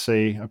 I'd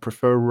say I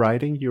prefer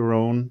writing your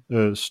own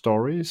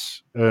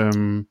stories,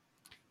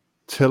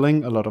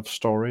 telling a lot of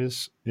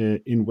stories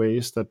in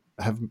ways that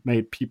have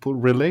made people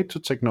relate to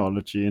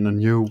technology in a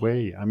new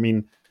way. I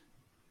mean,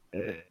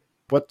 uh,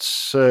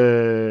 what's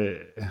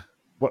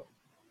what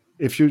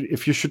if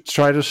you should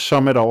try to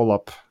sum it all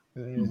up?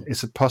 Hmm.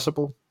 Is it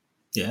possible?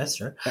 Yeah,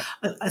 sure.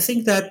 I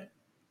think that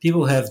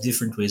people have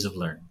different ways of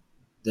learning.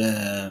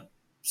 The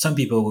Some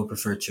people will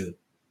prefer to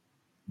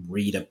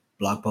read a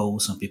blog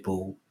post. Some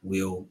people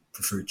will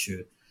prefer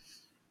to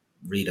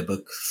read a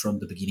book from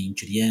the beginning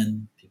to the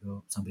end.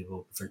 Some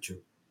people prefer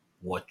to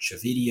watch a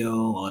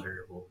video.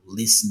 Other will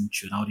listen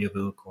to an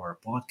audiobook or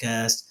a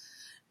podcast.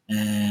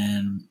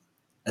 And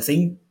I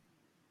think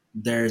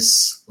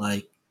there's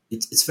like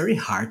it's very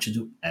hard to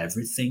do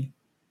everything.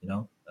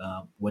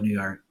 When you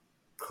are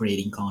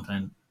creating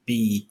content, be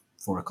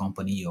it for a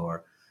company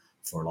or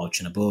for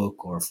launching a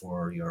book or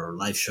for your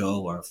live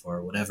show or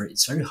for whatever.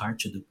 It's very hard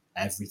to do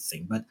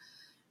everything. But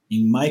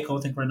in my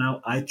content right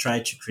now, I try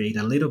to create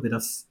a little bit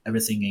of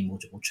everything in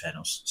multiple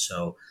channels.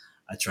 So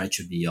I try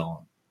to be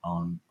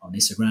on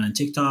Instagram and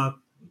TikTok,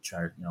 which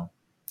are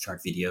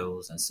short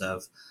videos and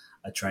stuff.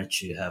 I try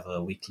to have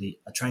a weekly.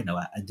 I try no,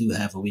 I do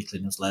have a weekly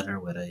newsletter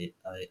where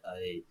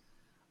I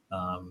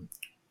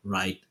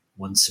write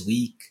once a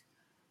week.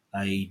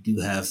 I do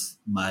have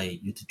my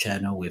YouTube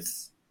channel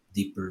with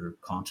deeper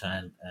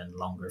content and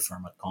longer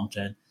format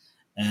content,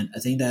 and I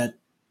think that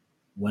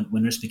when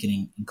you're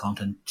speaking in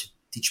content to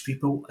teach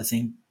people, I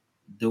think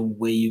the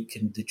way you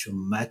can do to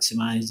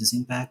maximize this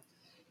impact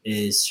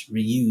is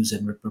reuse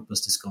and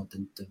repurpose this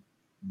content to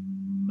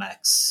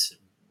max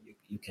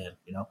you can.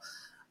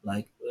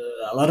 Like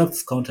a lot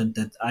of content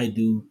that I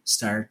do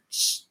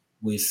starts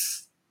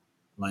with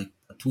like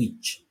a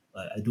tweet.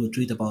 I do a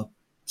tweet about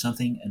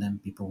something, and then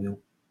people will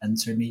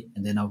answer me,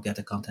 and then I'll get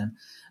the content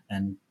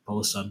and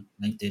post on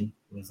LinkedIn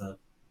with a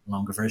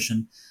longer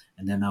version,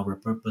 and then I'll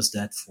repurpose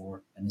that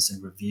for an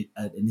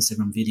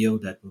Instagram video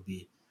that will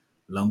be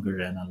longer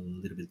and a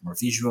little bit more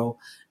visual,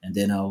 and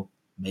then I'll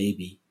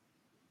maybe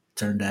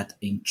turn that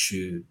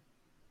into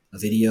a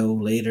video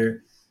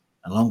later,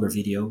 a longer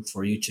video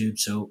for YouTube.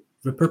 So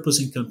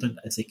repurposing content,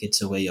 I think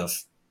it's a way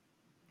of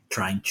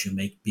trying to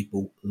make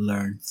people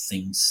learn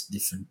things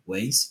different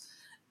ways.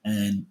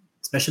 And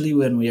especially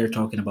when we are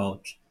talking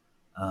about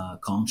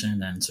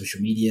content and social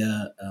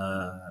media,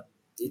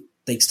 it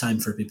takes time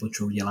for people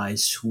to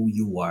realize who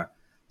you are.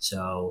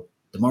 So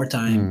the more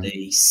time Mm.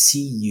 they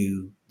see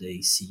you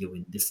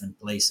in different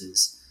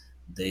places,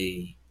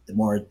 the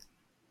more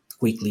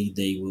quickly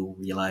they will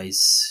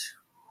realize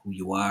who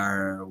you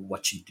are,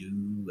 what you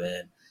do,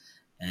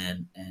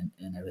 and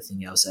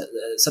everything else.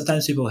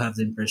 Sometimes people have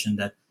the impression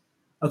that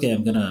okay,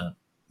 I'm gonna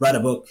write a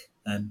book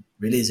and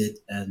release it,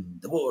 and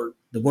the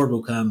world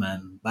will come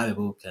and buy the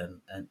book,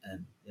 and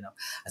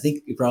I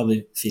think you're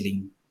probably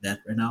feeling that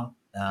right now.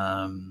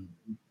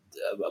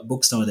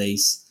 Books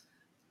nowadays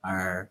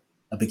are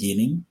a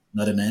beginning,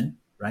 not an end,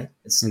 right?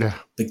 It's Yeah,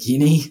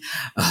 beginning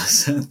of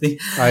something.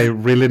 I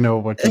really know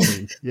what you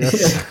mean.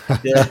 Yes.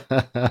 Yeah.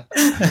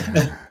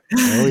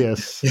 Oh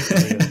yes. Oh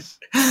yes.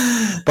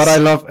 But I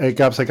love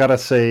Gabs. I gotta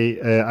say,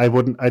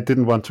 I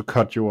didn't want to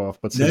cut you off,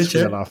 but No, since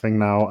we are sure. laughing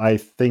now, I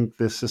think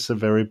this is a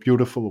very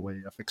beautiful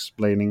way of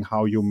explaining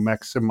how you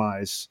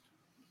maximize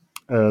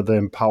the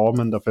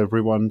empowerment of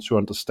everyone to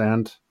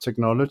understand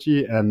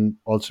technology and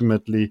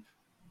ultimately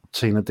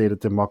obtain a data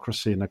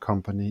democracy in a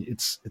company.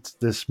 It's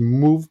this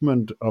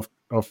movement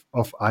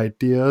of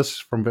ideas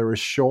from very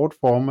short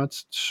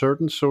formats,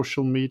 certain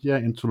social media,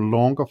 into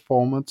longer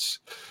formats,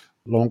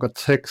 longer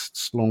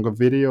texts, longer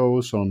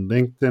videos on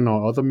LinkedIn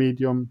or other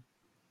medium,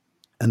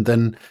 and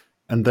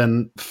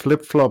then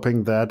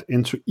flip-flopping that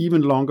into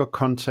even longer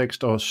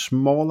context or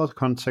smaller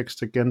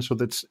context again, so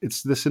that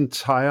it's this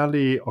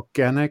entirely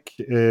organic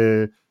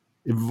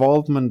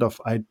evolvement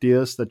of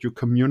ideas that you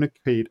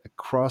communicate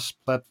across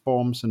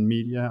platforms and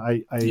media.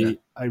 Yeah.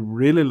 I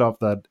really love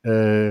that.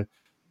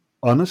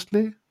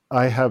 Honestly,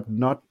 I have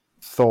not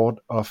thought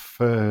of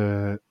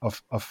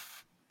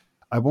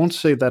I won't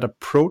say that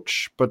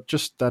approach, but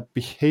just that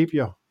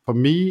behavior. For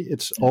me,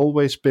 it's Yeah.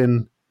 always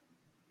been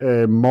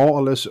more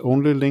or less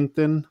only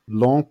LinkedIn,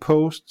 long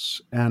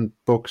posts, and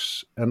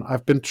books. And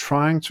I've been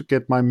trying to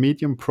get my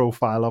Medium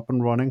profile up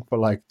and running for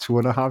like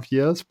 2.5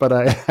 years, but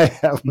I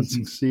haven't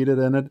succeeded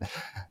in it.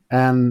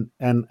 And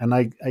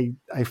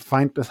I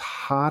find it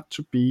hard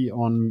to be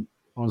on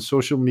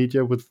social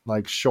media with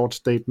like short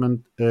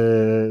statement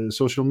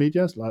social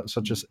medias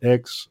such as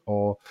X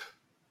or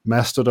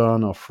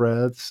Mastodon or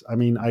Threads. I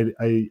mean,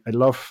 I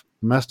love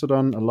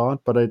Mastodon a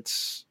lot, but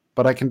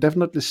I can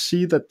definitely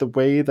see that the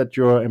way that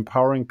you're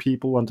empowering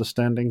people,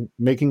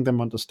 making them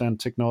understand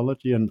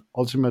technology, and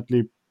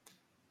ultimately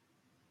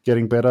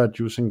getting better at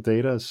using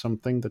data is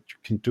something that you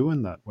can do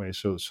in that way.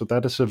 So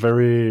that's a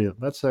very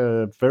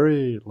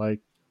like,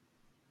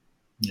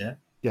 yeah,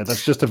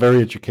 that's just a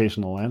very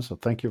educational answer.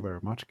 Thank you very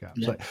much, Gabs.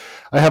 Yeah.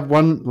 I have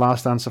one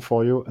last answer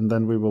for you, and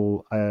then we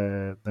will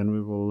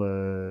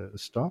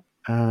stop.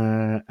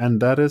 And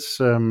that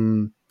is,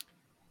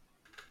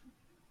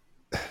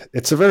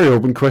 it's a very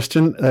open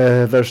question.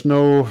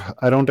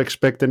 I don't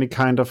expect any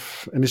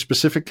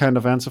specific kind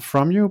of answer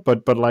from you,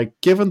 but like,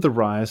 given the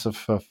rise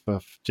of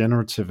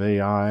generative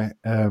AI,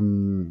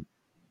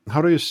 how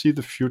do you see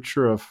the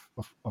future of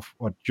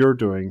what you're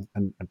doing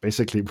and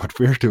basically what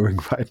we're doing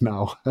right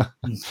now,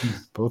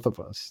 both of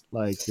us,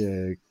 like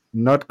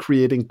not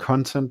creating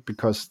content,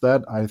 because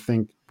that I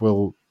think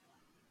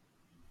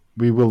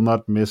we will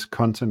not miss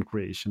content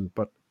creation,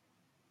 but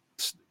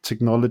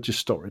technology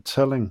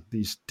storytelling,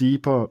 these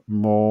deeper,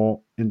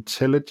 more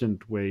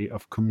intelligent way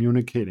of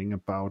communicating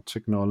about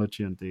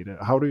technology and data.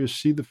 How do you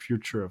see the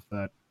future of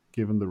that,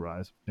 given the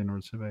rise of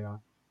generative AI?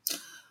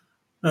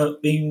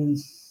 In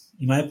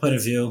my point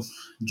of view,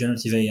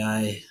 generative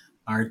AI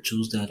are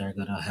tools that are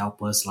gonna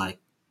help us like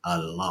a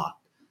lot.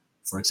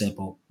 For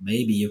example,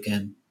 maybe you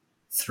can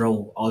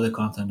throw all the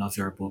content of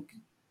your book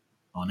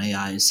on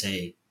AI and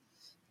say,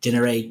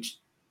 generate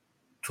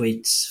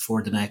tweets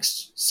for the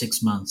next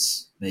 6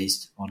 months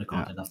based on the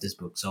content of this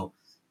book. So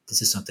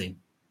this is something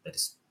that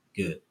is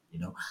good.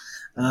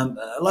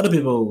 A lot of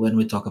people, when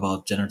we talk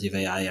about generative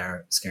AI,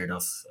 are scared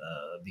of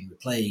being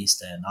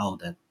replaced and all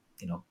that.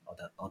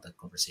 All that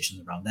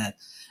conversations around that.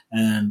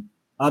 And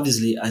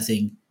obviously, I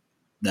think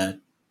that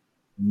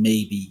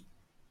maybe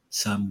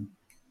some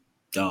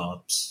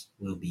jobs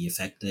will be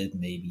affected.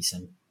 Maybe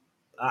some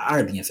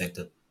are being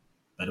affected.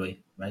 By the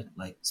way, right?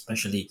 Like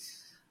especially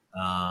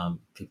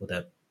people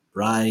that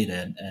write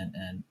and.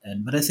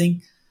 But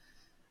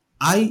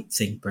I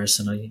think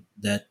personally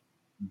that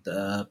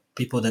the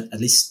people that, at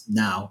least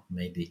now,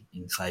 maybe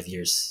in 5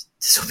 years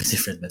this will be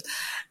different, but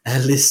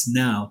at least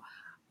now,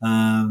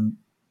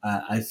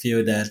 I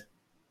feel that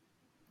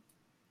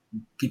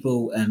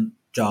people and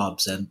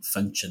jobs and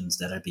functions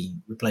that are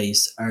being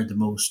replaced are the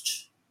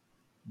most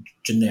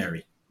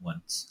generic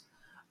ones.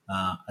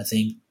 I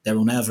think there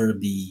will never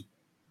be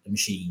a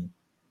machine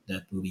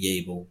that will be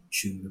able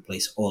to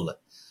replace Ola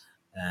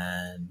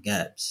and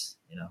Gabs,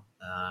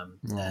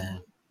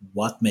 and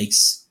what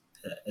makes,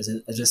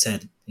 as I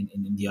said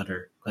in the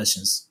other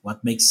questions,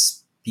 what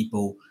makes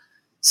people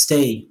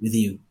stay with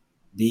you,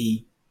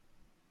 be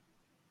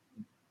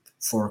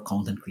for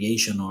content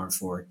creation or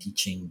for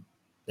teaching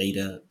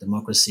data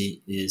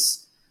democracy,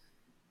 is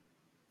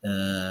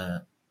uh,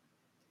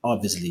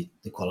 obviously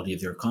the quality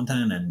of your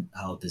content and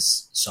how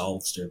this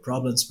solves their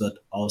problems, but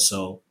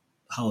also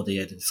how they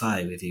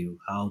identify with you,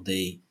 how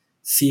they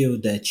feel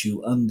that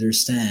you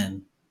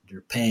understand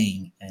their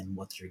pain and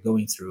what they're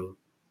going through,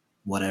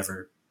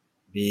 whatever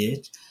be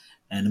it.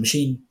 And the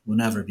machine will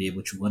never be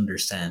able to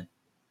understand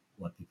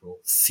what people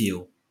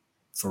feel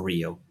for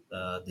real.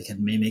 They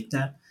can mimic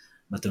that,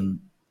 but they'll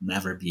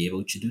never be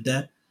able to do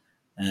that.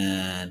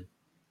 And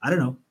I don't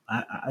know.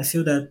 I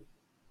feel that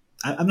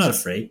I'm not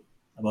afraid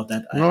about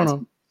that.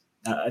 No.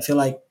 I feel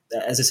like,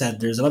 as I said,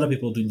 there's a lot of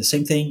people doing the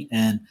same thing,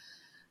 and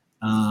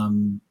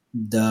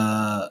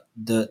the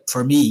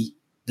for me,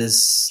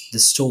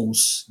 this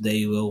tools,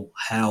 they will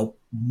help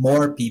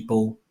more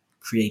people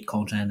create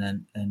content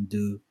and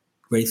do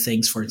great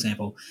things. For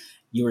example,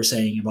 you were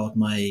saying about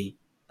my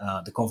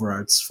the cover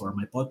arts for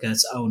my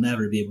podcast. I will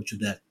never be able to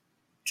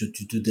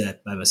do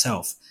that by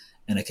myself,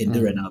 and I can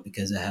do it now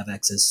because I have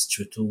access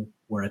to a tool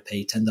where I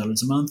pay $10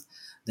 a month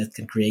that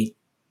can create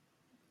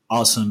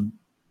awesome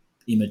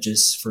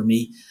images for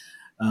me.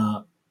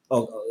 Uh,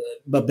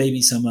 but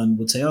maybe someone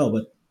would say, "Oh,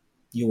 but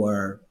you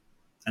are,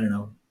 I don't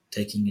know,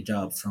 taking a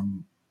job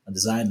from a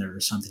designer or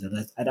something like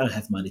that." I don't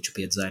have money to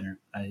pay a designer.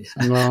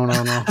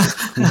 No.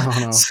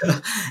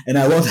 So, and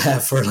I won't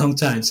have for a long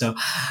time. So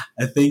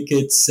I think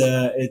it's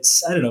I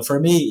don't know. For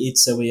me,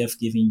 it's a way of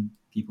giving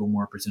people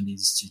more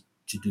opportunities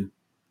to do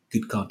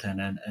good content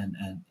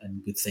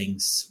and good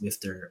things with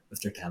their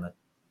talent.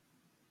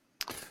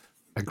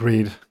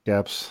 Agreed,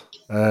 Gabs.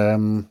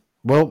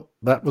 Well,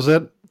 that was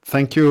it.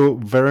 Thank you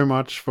very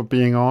much for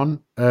being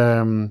on,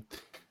 and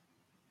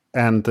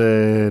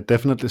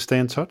definitely stay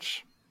in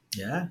touch.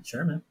 Yeah,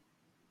 sure, man.